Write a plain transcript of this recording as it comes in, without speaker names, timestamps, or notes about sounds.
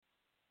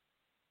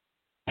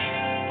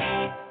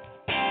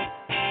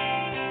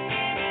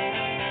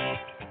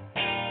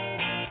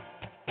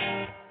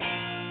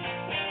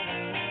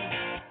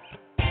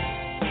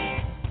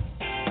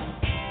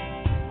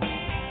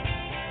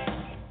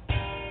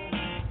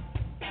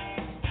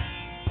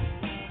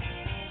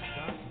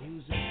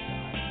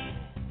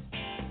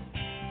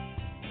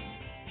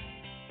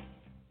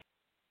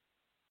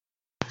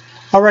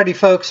Alrighty,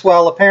 folks.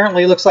 Well,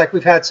 apparently, it looks like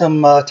we've had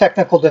some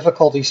technical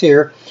difficulties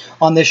here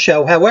on this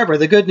show. However,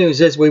 the good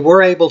news is we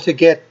were able to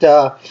get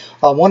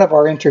one of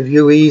our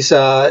interviewees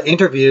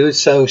interviewed.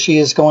 So she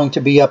is going to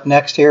be up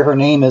next here. Her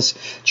name is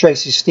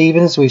Traci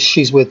Stevens.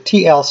 She's with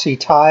TLC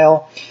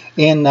Til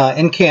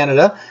in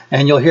Canada,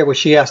 and you'll hear what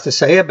she has to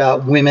say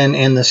about women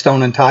in the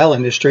stone and tile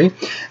industry.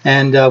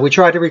 And we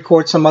tried to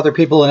record some other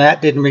people, and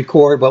that didn't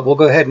record, but we'll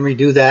go ahead and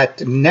redo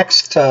that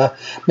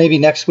maybe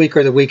next week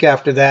or the week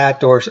after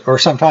that, or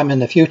sometime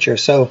in the future.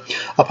 So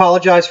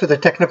apologize for the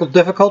technical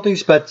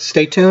difficulties, but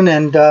stay tuned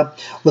and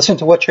listen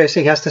to what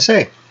Traci has to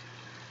say.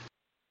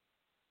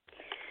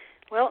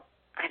 Well,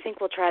 I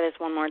think we'll try this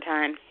one more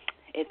time.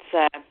 It's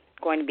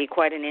going to be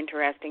quite an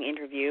interesting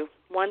interview,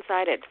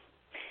 one-sided,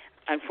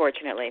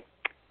 unfortunately.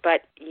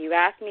 But you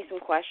asked me some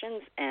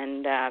questions,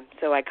 and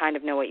so I kind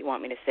of know what you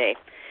want me to say.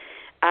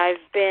 I've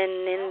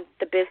been in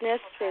the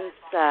business since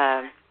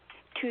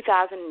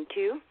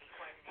 2002.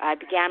 I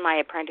began my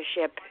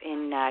apprenticeship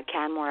in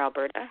Canmore,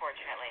 Alberta,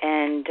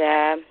 and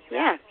I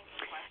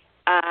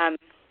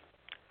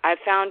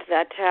found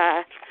that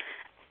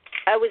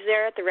I was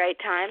there at the right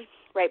time,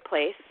 right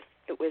place.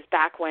 It was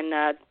back when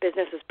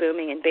business was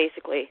booming, and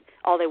basically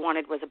all they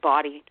wanted was a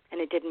body, and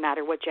it didn't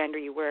matter what gender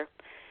you were.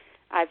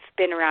 I've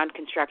been around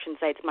construction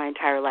sites my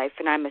entire life,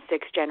 and I'm a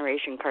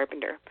sixth-generation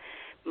carpenter.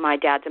 My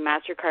dad's a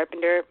master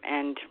carpenter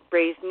and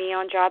raised me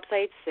on job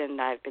sites,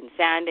 and I've been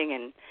sanding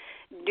and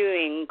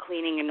doing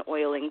cleaning and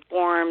oiling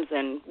forms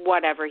and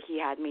whatever he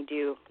had me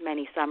do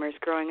many summers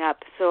growing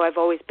up. So I've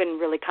always been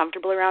really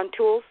comfortable around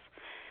tools,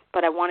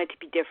 but I wanted to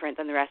be different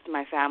than the rest of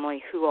my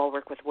family who all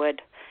work with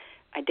wood.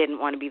 I didn't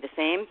want to be the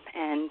same,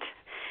 and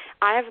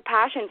I have a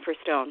passion for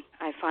stone.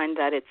 I find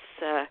that it's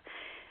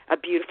a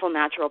beautiful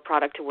natural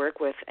product to work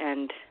with,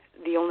 and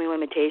the only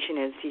limitation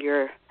is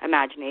your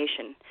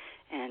imagination.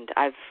 And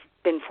I've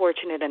been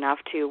fortunate enough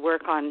to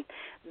work on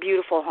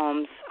beautiful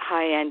homes,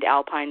 high-end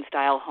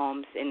alpine-style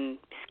homes in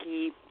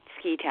ski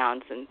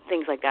towns and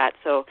things like that.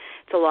 So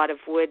it's a lot of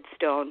wood,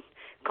 stone,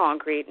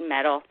 concrete, and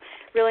metal.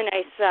 Really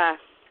nice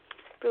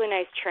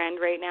trend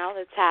right now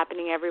that's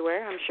happening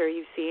everywhere. I'm sure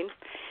you've seen.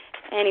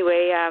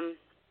 Anyway,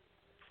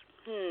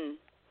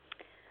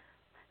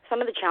 some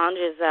of the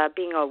challenges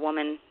being a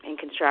woman in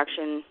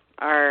construction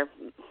are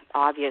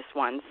obvious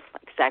ones,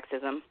 like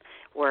sexism,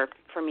 or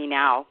for me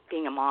now,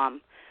 being a mom.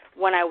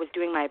 When I was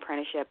doing my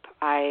apprenticeship,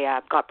 I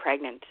got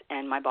pregnant,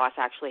 and my boss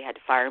actually had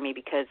to fire me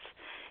because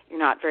you're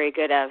not very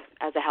good as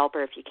a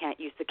helper if you can't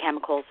use the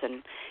chemicals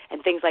and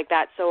things like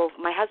that. So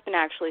my husband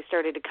actually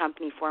started a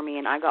company for me,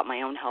 and I got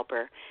my own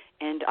helper.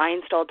 And I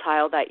installed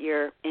tile that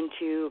year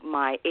into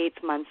my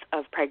 8th month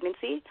of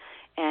pregnancy,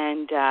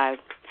 and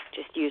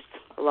just used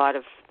a lot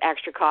of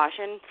extra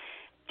caution.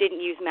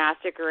 Didn't use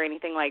mastic or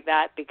anything like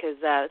that because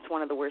it's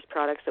one of the worst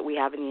products that we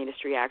have in the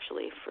industry,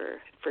 actually,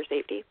 for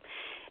safety.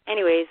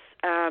 Anyways,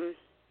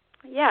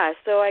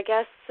 so I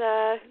guess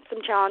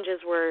some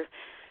challenges were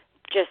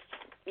just,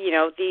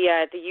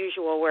 the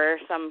usual, where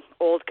some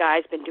old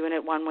guy's been doing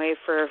it one way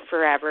for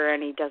forever,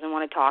 and he doesn't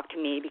want to talk to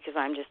me because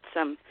I'm just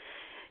some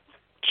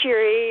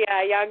cheery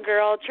young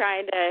girl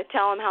trying to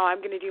tell him how I'm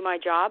going to do my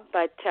job.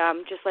 But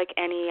just like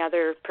any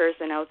other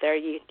person out there,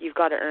 you've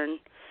got to earn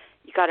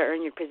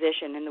your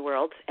position in the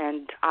world.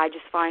 And I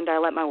just find I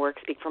let my work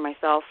speak for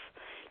myself.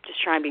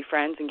 Just try and be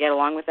friends and get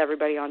along with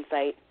everybody on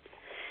site.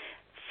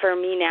 For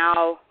me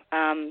now,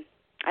 I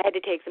had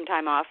to take some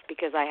time off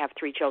because I have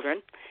 3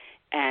 children,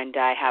 and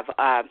I have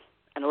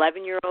an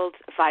 11-year-old,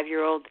 a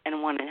 5-year-old, and a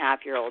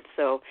 1.5-year-old.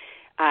 So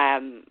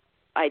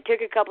I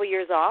took a couple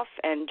years off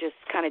and just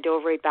kind of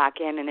dove right back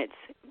in, and it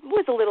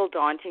was a little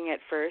daunting at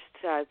first.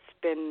 It's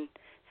been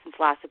since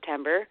last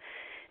September.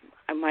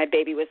 My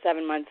baby was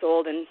 7 months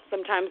old, and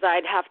sometimes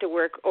I'd have to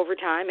work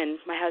overtime, and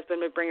my husband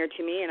would bring her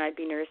to me, and I'd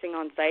be nursing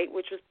on site,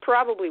 which was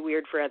probably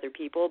weird for other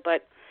people,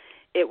 but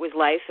it was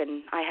life,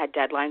 and I had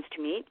deadlines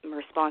to meet and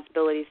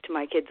responsibilities to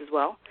my kids as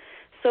well.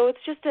 So it's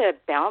just a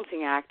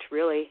balancing act,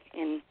 really,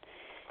 in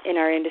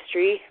our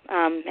industry.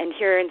 And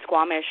here in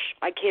Squamish,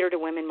 I cater to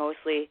women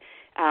mostly.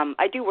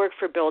 I do work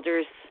for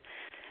builders,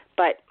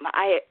 but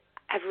I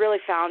have really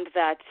found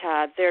that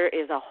there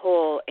is a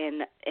hole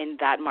in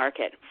that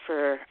market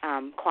for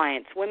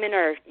clients. Women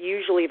are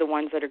usually the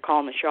ones that are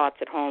calling the shots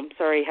at home.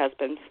 Sorry,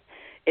 husbands.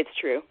 It's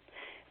true.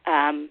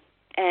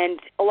 And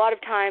a lot of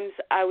times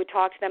I would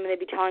talk to them, and they'd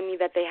be telling me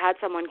that they had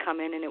someone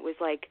come in, and it was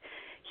like,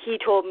 he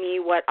told me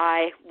what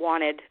I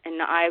wanted, and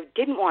I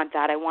didn't want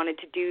that. I wanted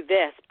to do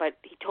this, but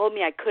he told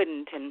me I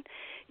couldn't. And,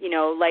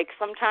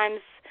 sometimes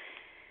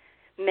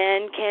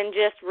men can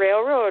just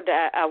railroad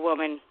a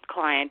woman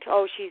client.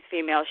 Oh, she's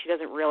female. She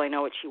doesn't really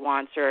know what she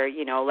wants, or,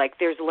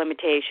 there's a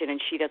limitation and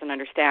she doesn't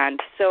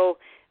understand. So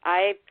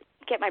I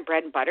get my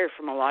bread and butter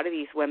from a lot of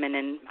these women,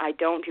 and I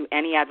don't do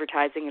any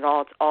advertising at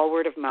all. It's all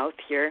word of mouth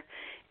here,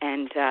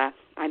 and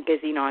I'm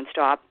busy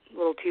nonstop, a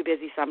little too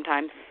busy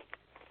sometimes.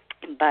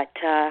 But,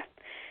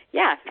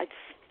 it's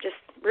just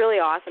really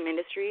awesome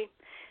industry.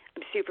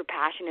 I'm super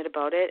passionate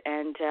about it,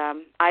 and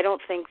I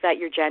don't think that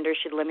your gender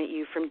should limit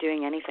you from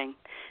doing anything.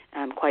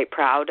 I'm quite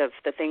proud of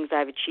the things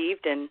I've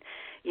achieved, and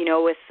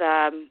with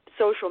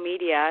social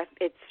media,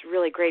 it's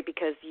really great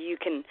because you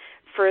can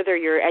further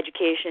your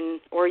education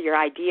or your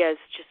ideas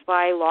just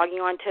by logging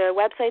on to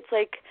websites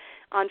like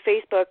on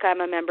Facebook.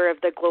 I'm a member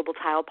of the Global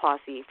Tile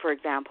Posse, for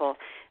example.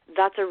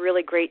 That's a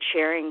really great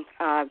sharing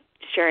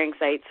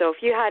site. So if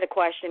you had a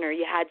question or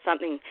you had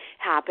something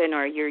happen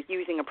or you're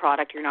using a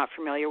product you're not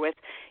familiar with,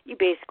 you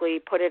basically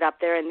put it up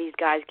there and these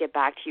guys get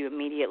back to you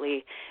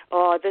immediately.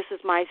 Oh, this is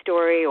my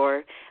story,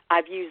 or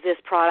I've used this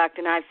product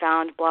and I've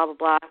found blah, blah,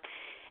 blah.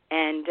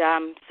 And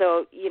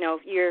so,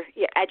 your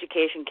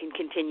education can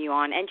continue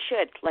on and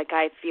should. Like,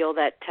 I feel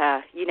that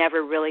you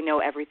never really know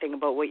everything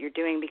about what you're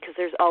doing because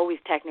there's always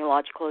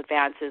technological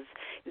advances,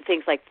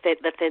 things like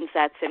the thin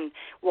sets and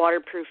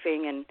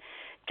waterproofing and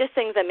just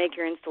things that make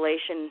your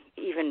installation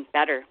even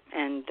better.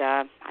 And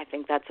I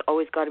think that's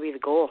always got to be the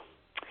goal.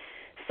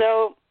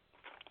 So,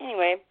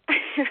 anyway,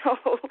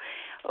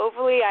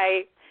 hopefully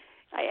I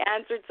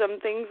answered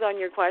some things on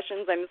your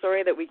questions. I'm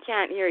sorry that we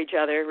can't hear each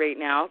other right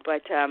now,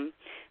 but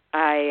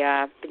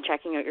I've been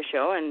checking out your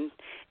show, and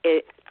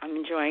I'm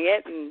enjoying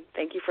it, and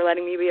thank you for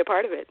letting me be a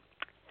part of it.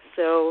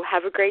 So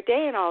have a great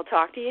day, and I'll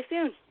talk to you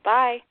soon.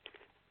 Bye.